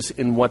courageous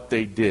in what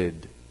they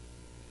did.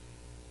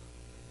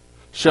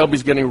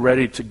 Shelby's getting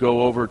ready to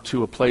go over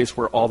to a place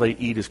where all they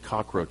eat is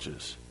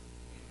cockroaches.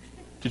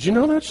 Did you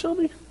know that,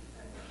 Shelby?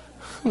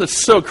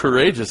 That's so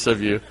courageous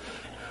of you.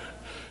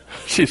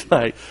 She's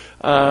like,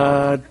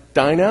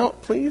 dine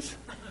out, please?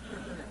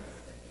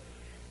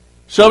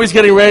 Shelby's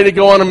getting ready to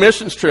go on a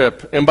missions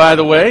trip. And by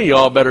the way, you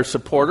all better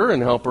support her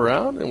and help her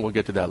out, and we'll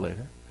get to that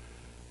later.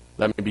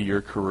 That may be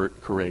your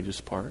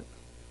courageous part.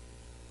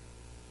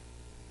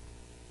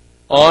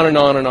 On and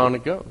on and on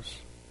it goes.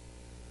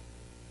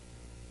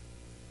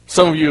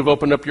 Some of you have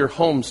opened up your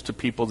homes to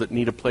people that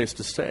need a place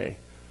to stay.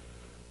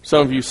 Some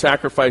of you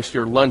sacrificed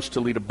your lunch to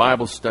lead a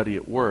Bible study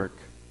at work.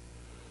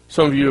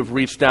 Some of you have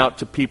reached out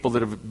to people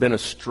that have been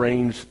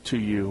estranged to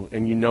you,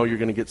 and you know you're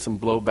going to get some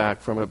blowback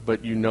from it,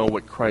 but you know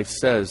what Christ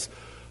says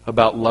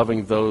about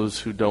loving those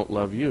who don't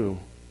love you.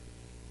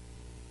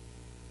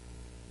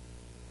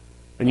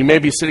 And you may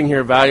be sitting here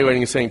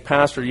evaluating and saying,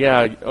 Pastor,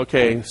 yeah,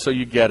 okay, so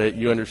you get it,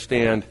 you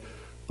understand,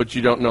 but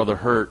you don't know the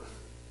hurt.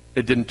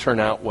 It didn't turn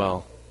out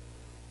well.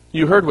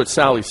 You heard what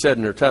Sally said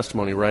in her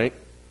testimony, right?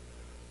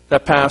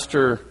 That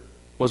pastor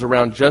was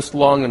around just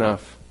long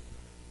enough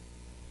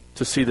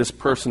to see this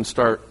person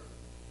start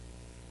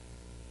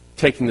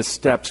taking the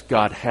steps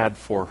God had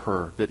for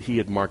her, that he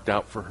had marked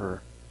out for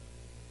her.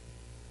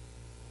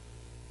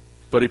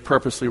 But he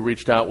purposely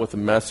reached out with a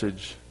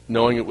message,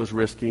 knowing it was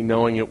risky,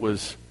 knowing it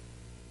was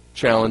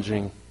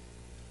challenging,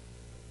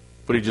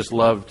 but he just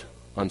loved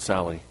on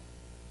Sally.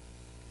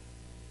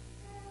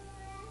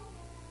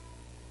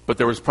 But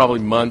there was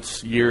probably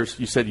months, years.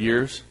 You said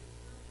years?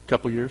 A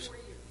couple years?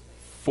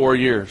 4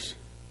 years.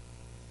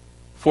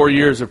 4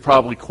 years of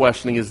probably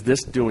questioning, is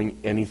this doing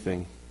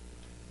anything?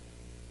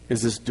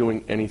 Is this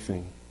doing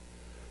anything?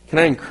 Can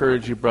I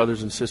encourage you,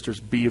 brothers and sisters,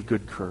 be of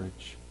good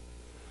courage?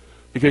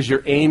 Because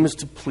your aim is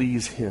to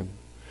please Him.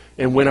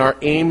 And when our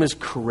aim is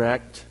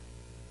correct,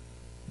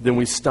 then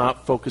we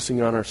stop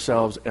focusing on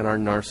ourselves and our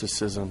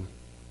narcissism.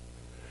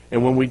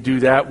 And when we do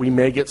that, we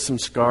may get some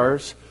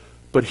scars.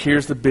 But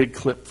here's the big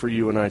clip for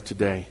you and I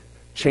today.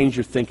 Change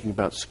your thinking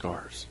about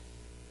scars.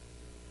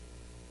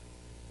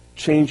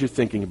 Change your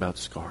thinking about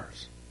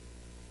scars.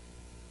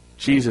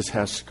 Jesus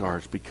has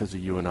scars because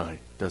of you and I,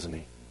 doesn't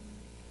He?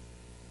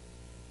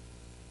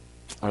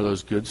 Are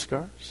those good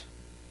scars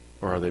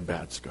or are they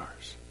bad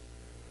scars?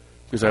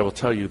 Because I will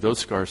tell you, those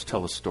scars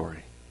tell a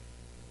story.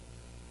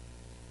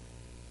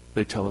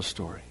 They tell a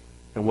story.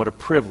 And what a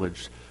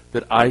privilege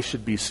that I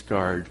should be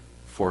scarred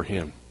for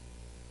Him.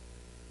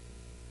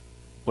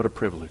 What a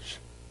privilege.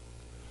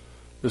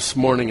 This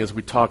morning, as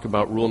we talk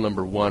about rule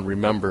number 1,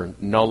 remember,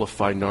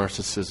 nullify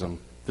narcissism.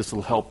 This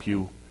will help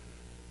you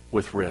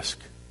with risk.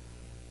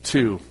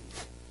 2,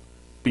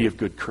 be of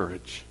good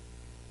courage.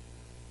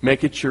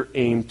 Make it your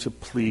aim to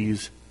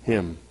please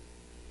Him.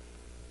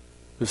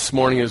 This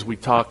morning, as we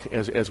talk,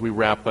 as we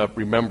wrap up,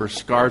 remember,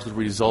 scars are the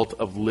result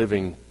of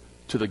living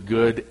to the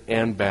good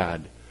and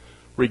bad.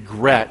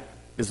 Regret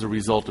is the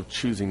result of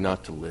choosing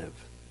not to live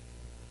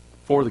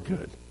for the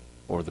good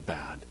or the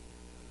bad.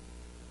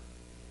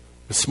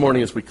 This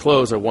morning, as we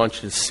close, I want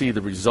you to see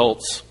the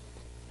results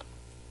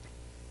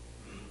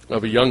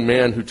of a young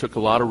man who took a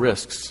lot of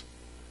risks.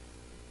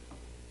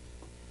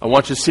 I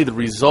want you to see the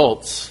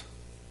results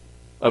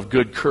of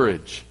good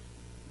courage.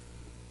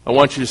 I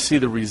want you to see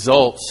the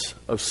results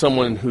of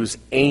someone whose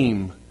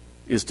aim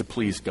is to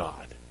please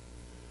God.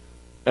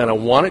 And I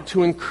want it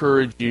to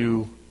encourage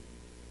you,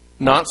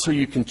 not so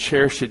you can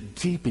cherish it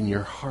deep in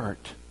your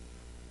heart.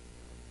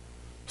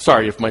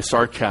 Sorry if my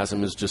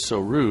sarcasm is just so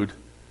rude,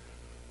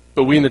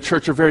 but we in the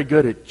church are very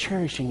good at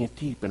cherishing it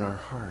deep in our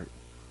heart.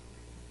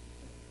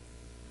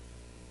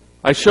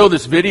 I show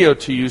this video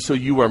to you so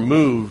you are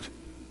moved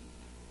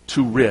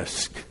to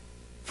risk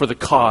for the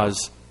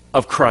cause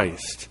of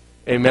Christ.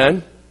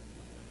 Amen?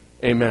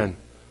 Amen.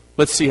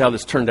 Let's see how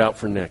this turned out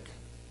for Nick.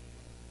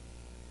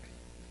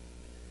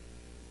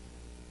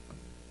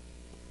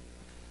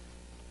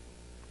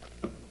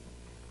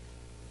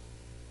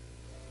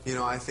 You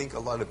know, I think a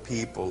lot of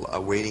people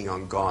are waiting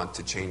on God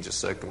to change a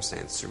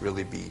circumstance to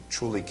really be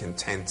truly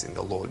content in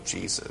the Lord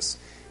Jesus.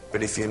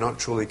 But if you're not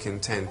truly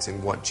content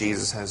in what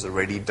Jesus has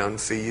already done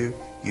for you,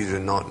 you do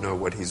not know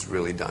what He's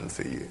really done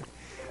for you.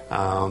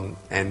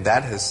 And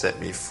that has set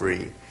me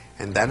free.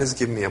 And that has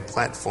given me a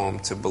platform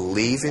to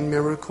believe in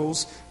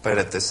miracles, but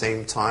at the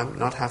same time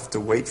not have to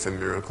wait for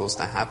miracles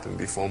to happen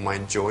before my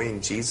joy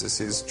in Jesus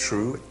is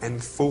true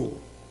and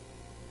full.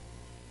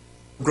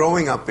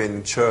 Growing up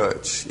in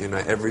church, you know,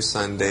 every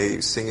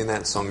Sunday singing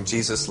that song,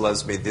 Jesus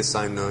loves me, this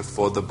I know,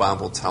 for the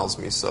Bible tells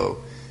me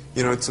so.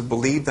 You know, to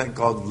believe that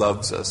God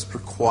loves us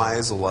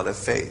requires a lot of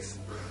faith.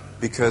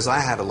 Because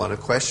I had a lot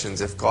of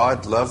questions. If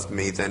God loved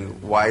me,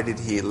 then why did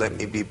He let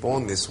me be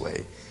born this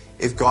way?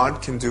 If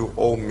God can do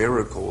all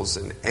miracles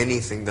and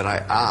anything that I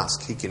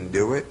ask, He can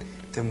do it,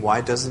 then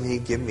why doesn't He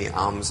give me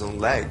arms and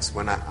legs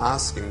when I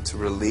ask Him to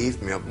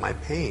relieve me of my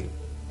pain?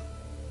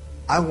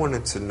 I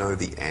wanted to know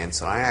the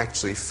answer. I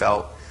actually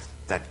felt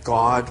that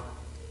God,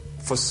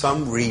 for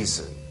some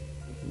reason,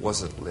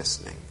 wasn't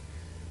listening.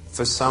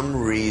 For some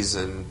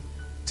reason,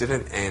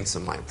 didn't answer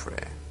my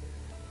prayer.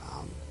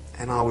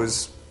 And I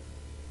was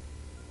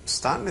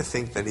starting to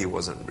think that He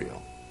wasn't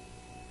real.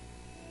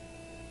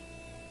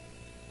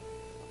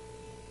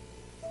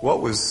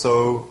 What was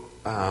so,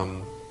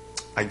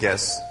 I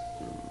guess,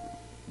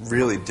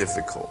 really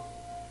difficult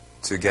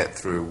to get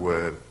through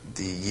were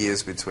the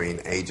years between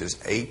ages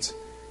 8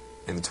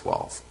 and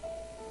 12.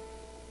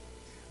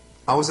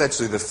 I was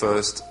actually the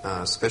first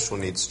special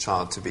needs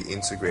child to be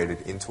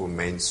integrated into a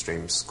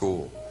mainstream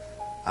school.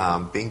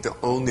 Being the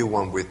only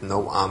one with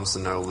no arms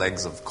and no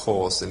legs, of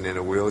course, and in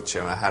a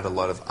wheelchair, I had a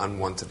lot of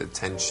unwanted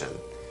attention,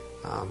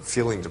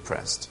 feeling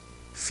depressed,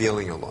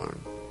 feeling alone.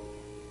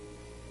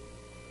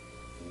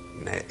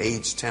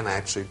 age 10, I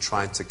actually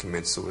tried to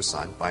commit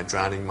suicide by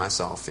drowning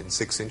myself in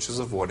 6 inches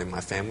of water in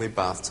my family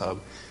bathtub.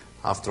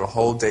 After a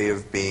whole day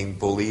of being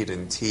bullied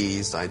and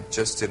teased, I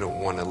just didn't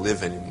want to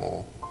live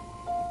anymore.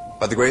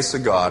 By the grace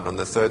of God, on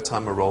the third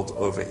time I rolled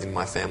over in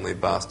my family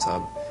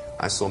bathtub,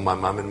 I saw my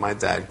mum and my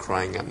dad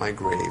crying at my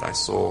grave. I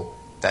saw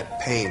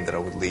that pain that I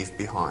would leave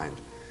behind,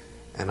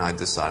 and I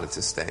decided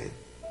to stay.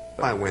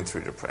 I went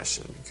through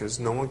depression because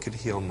no one could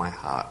heal my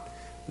heart.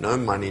 No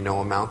money, no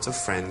amount of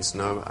friends,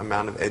 no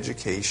amount of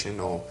education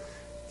or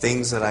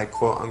things that I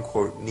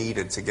quote-unquote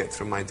needed to get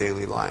through my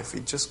daily life.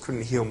 It just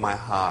couldn't heal my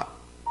heart.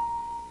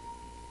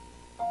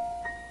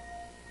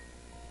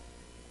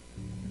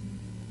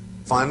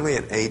 Finally,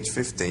 at age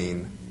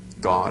 15,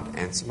 God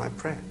answered my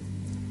prayer.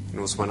 And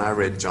it was when I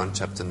read John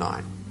chapter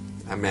 9.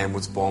 A man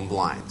was born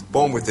blind,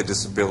 born with a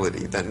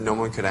disability that no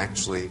one could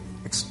actually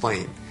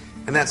explain.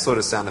 And that sort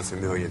of sounded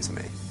familiar to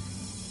me.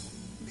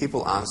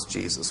 People asked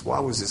Jesus, why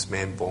was this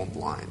man born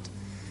blind?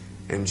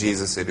 And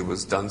Jesus said it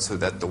was done so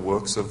that the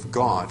works of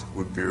God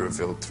would be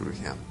revealed through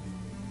him.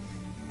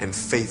 And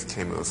faith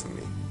came over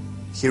me.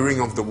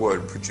 Hearing of the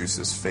word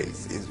produces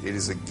faith. It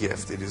is a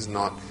gift. It is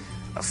not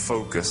a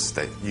focus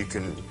that you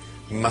can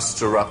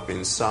muster up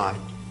inside.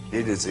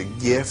 It is a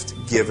gift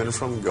given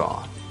from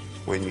God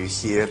when you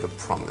hear the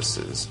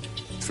promises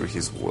through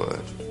his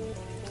word.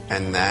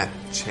 And that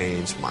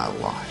changed my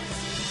life.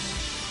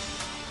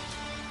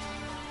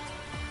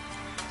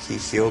 He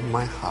healed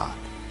my heart,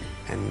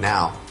 and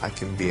now I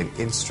can be an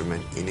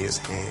instrument in his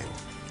hand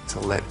to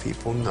let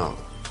people know,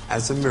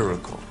 as a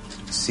miracle,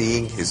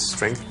 seeing his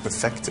strength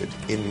perfected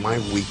in my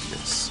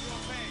weakness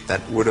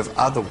that would have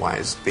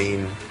otherwise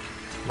been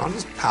not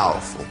as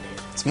powerful.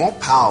 It's more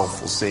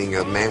powerful seeing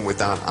a man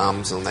without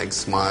arms and legs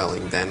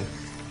smiling than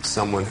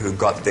someone who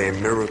got their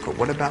miracle.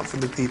 What about for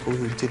the people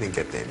who didn't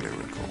get their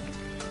miracle?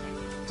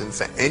 And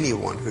for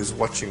anyone who's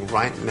watching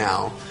right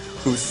now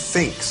who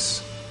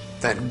thinks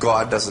that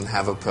God doesn't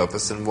have a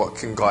purpose and what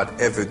can God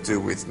ever do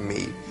with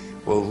me?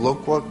 Well,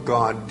 look what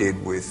God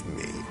did with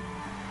me.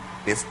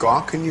 If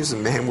God can use a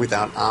man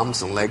without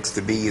arms and legs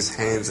to be his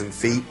hands and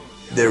feet,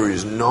 there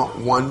is not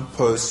one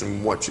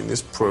person watching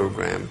this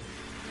program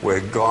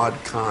where God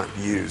can't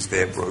use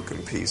their broken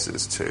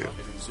pieces too.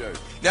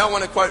 Now I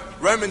want to quote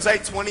Romans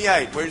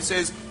 8:28, where it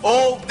says,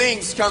 all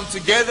things come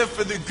together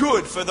for the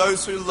good for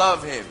those who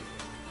love him.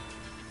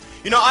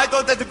 You know, I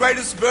thought that the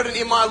greatest burden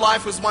in my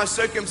life was my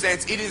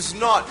circumstance. It is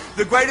not.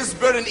 The greatest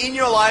burden in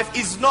your life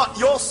is not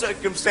your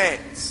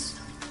circumstance.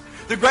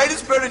 The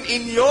greatest burden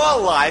in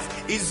your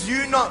life is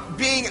you not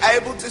being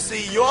able to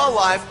see your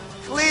life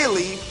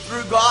clearly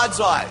through God's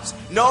eyes.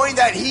 Knowing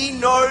that he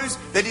knows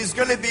that he's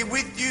going to be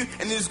with you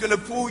and he's going to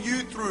pull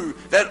you through.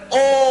 That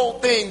all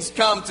things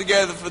come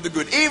together for the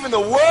good. Even the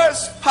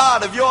worst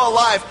part of your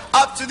life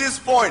up to this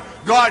point,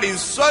 God is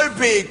so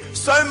big,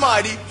 so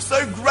mighty,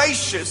 so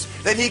gracious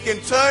that he can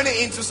turn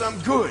it into some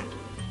good.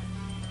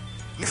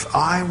 If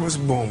I was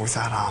born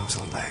without arms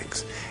and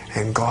legs,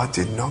 and God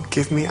did not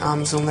give me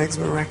arms and legs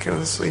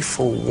miraculously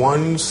for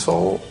one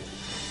soul,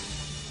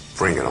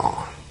 bring it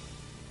on.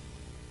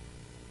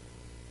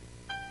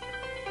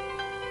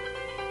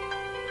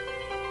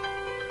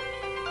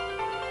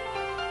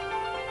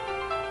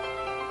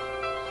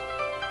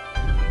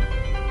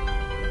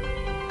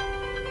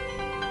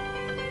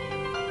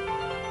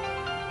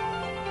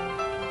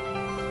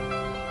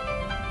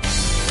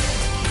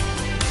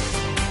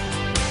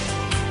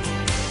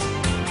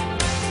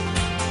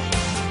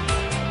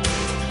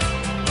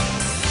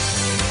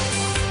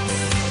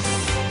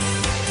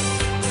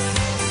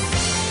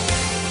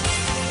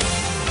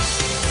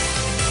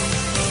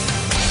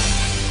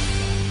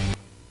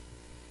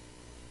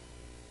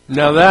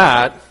 Now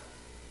that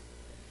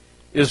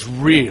is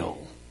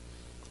real.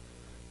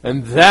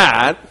 And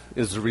that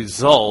is the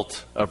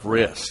result of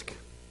risk.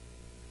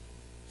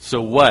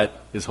 So what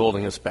is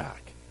holding us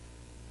back?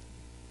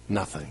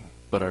 Nothing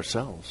but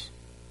ourselves.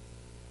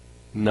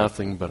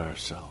 Nothing but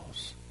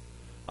ourselves.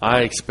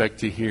 I expect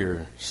to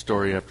hear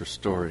story after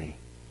story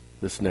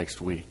this next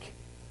week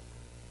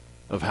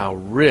of how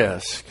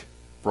risk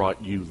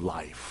brought you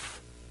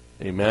life.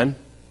 Amen?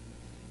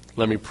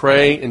 Let me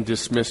pray and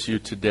dismiss you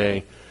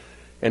today.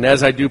 And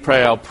as I do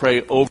pray, I'll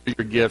pray over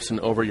your gifts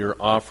and over your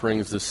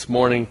offerings this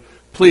morning.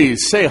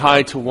 Please say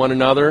hi to one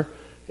another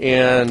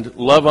and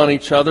love on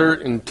each other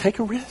and take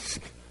a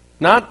risk.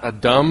 Not a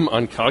dumb,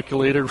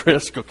 uncalculated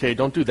risk. Okay,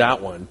 don't do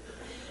that one.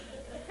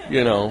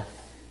 You know,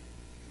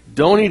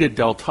 don't eat at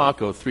Del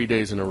Taco 3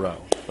 days in a row.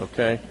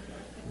 Okay?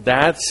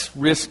 That's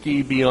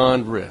risky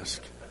beyond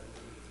risk.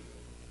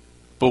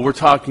 But we're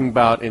talking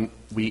about, and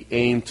we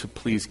aim to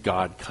please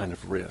God kind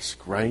of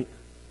risk, right?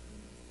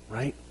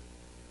 Right?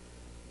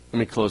 Let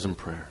me close in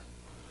prayer.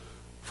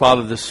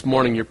 Father, this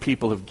morning your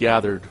people have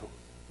gathered.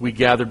 We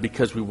gathered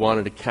because we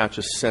wanted to catch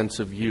a sense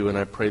of you, and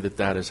I pray that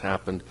that has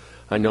happened.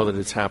 I know that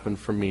it's happened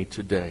for me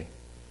today.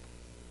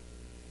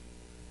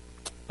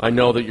 I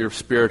know that your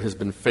Spirit has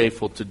been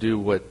faithful to do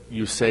what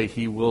you say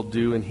he will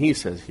do, and he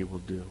says he will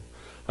do.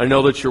 I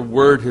know that your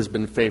word has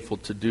been faithful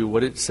to do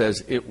what it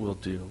says it will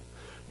do.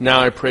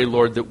 Now I pray,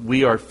 Lord, that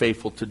we are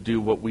faithful to do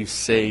what we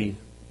say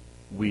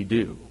we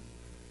do.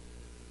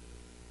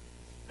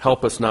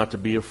 Help us not to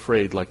be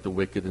afraid like the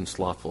wicked and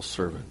slothful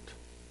servant,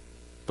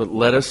 but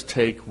let us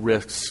take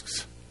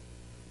risks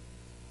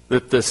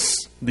that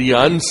the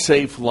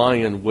unsafe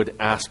lion would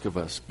ask of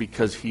us,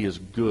 because he is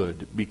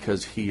good,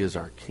 because he is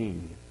our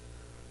King.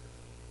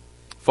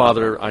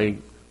 Father, I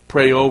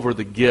pray over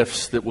the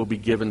gifts that will be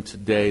given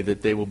today,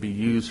 that they will be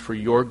used for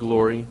your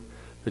glory,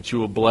 that you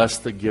will bless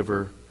the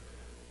giver,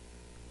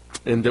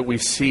 and that we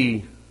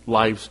see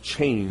lives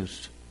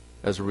changed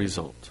as a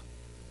result.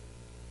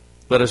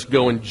 Let us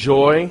go in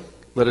joy,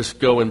 let us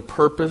go in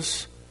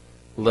purpose,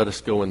 let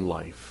us go in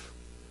life,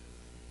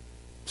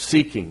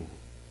 seeking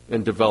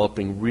and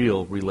developing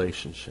real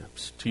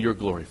relationships. To your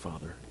glory,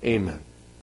 Father. Amen.